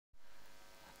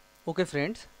Okay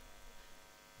friends,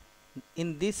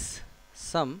 in this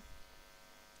sum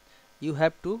you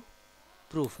have to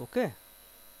prove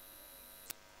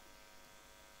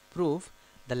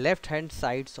the left hand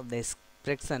sides of the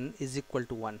expression is equal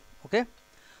to 1. Okay,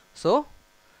 so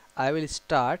I will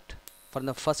start from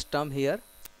the first term here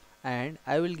and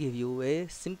I will give you a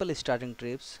simple starting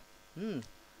tips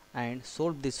and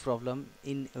solve this problem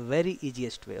in very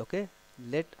easiest way. Okay,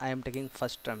 I am taking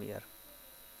first term here.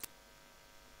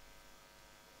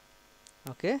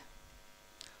 Okay,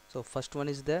 so first one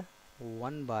is the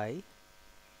 1 by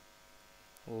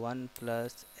 1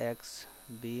 plus x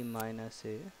b minus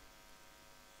a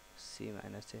c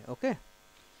minus a. Okay,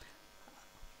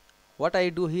 what I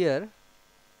do here,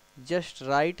 just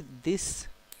write this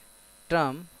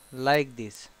term like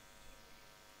this.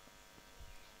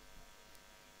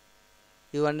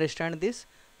 You understand this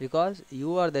because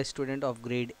you are the student of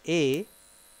grade A,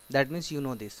 that means you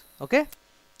know this. Okay,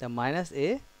 the minus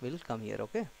a will come here.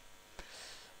 Okay,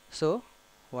 so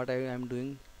what I am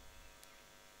doing,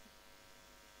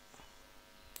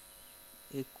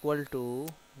 equal to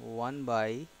 1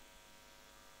 by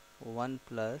 1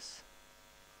 plus,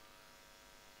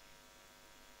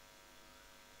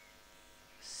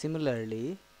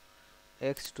 similarly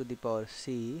x to the power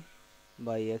c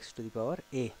by x to the power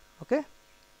a. Okay,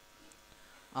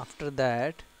 after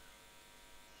that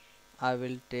I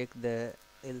will take the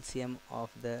LCM of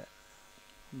the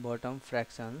bottom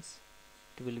fractions.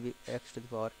 It will be x to the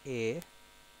power a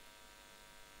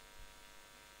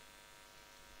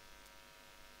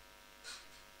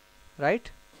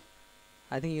right.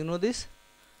 I think you know this.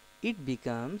 It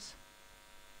becomes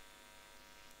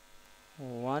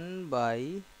 1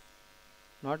 by,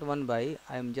 not 1 by,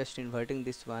 I am just inverting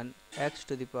this one, x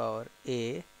to the power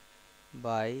a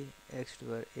by x to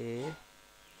the power a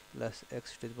plus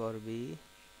x to the power b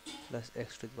plus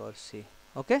x to the power c.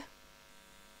 Okay,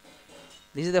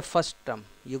 this is the first term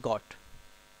you got.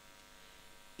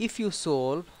 If you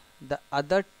solve the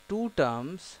other two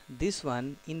terms, this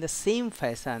one in the same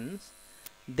fashion,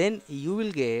 then you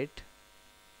will get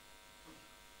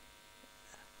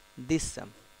this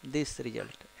sum, this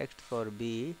result, x to the power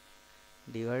b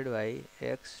divided by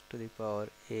x to the power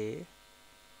a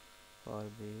power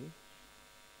b,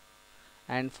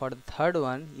 and for the third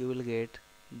one you will get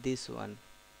this one,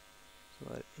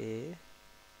 for a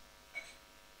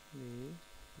b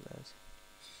plus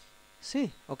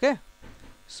c. Okay,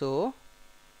 so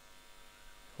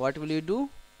what will you do?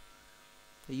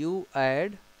 You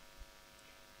add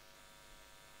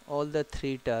all the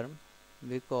three term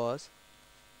because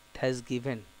it has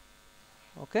given.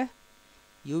 Okay,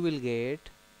 you will get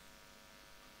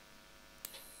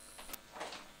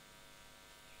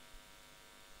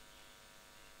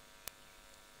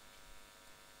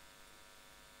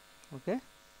okay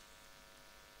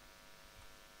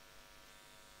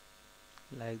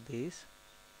like this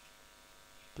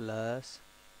plus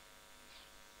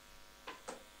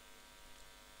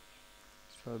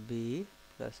for b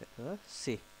plus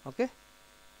c. Okay,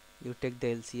 you take the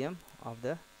LCM of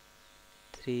the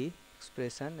three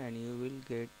expression and you will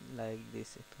get like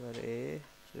this, x for a, x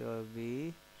for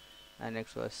b and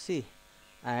x for c,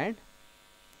 and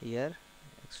here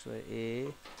x for a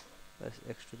plus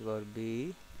x to the power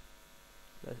b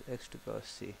plus x to the power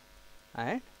c,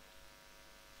 and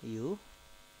you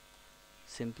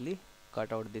simply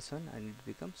cut out this one and it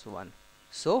becomes 1.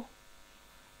 So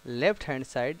left hand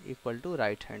side equal to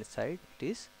right hand side, it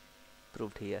is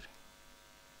proved here.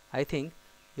 I think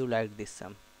you like this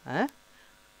sum,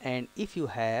 and if you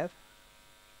have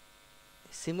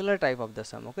similar type of the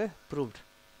sum, okay, proved.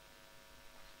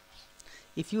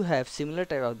 If you have similar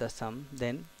type of the sum,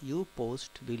 then you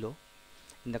post below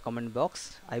in the comment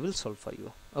box, I will solve for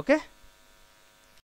you. Okay.